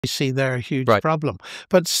see there a huge Right. problem.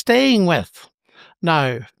 But staying with,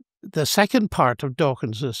 now, the second part of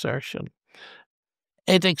Dawkins' assertion,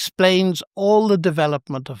 it explains all the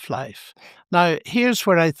development of life. Now, here's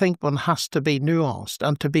where I think one has to be nuanced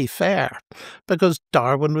and to be fair, because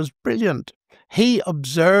Darwin was brilliant. He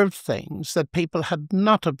observed things that people had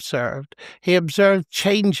not observed. He observed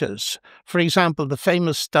changes. For example, the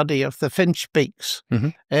famous study of the finch beaks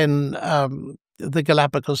in the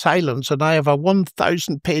Galapagos Islands, and I have a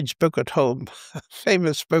 1,000-page book at home, a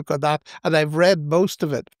famous book on that, and I've read most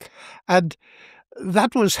of it. And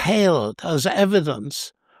that was hailed as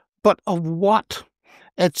evidence, but of what?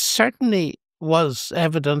 It certainly was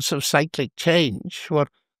evidence of cyclic change. What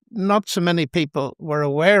not so many people were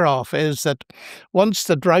aware of is that once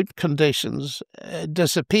the drought conditions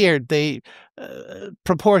disappeared, the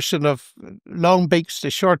proportion of long beaks to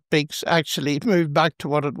short beaks actually moved back to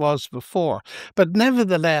what it was before. But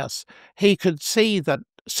nevertheless, he could see that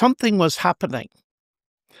something was happening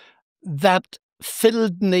that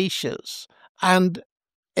filled niches and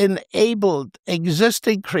enabled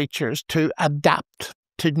existing creatures to adapt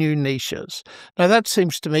to new niches. Now, that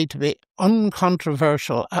seems to me to be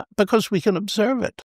uncontroversial because we can observe it.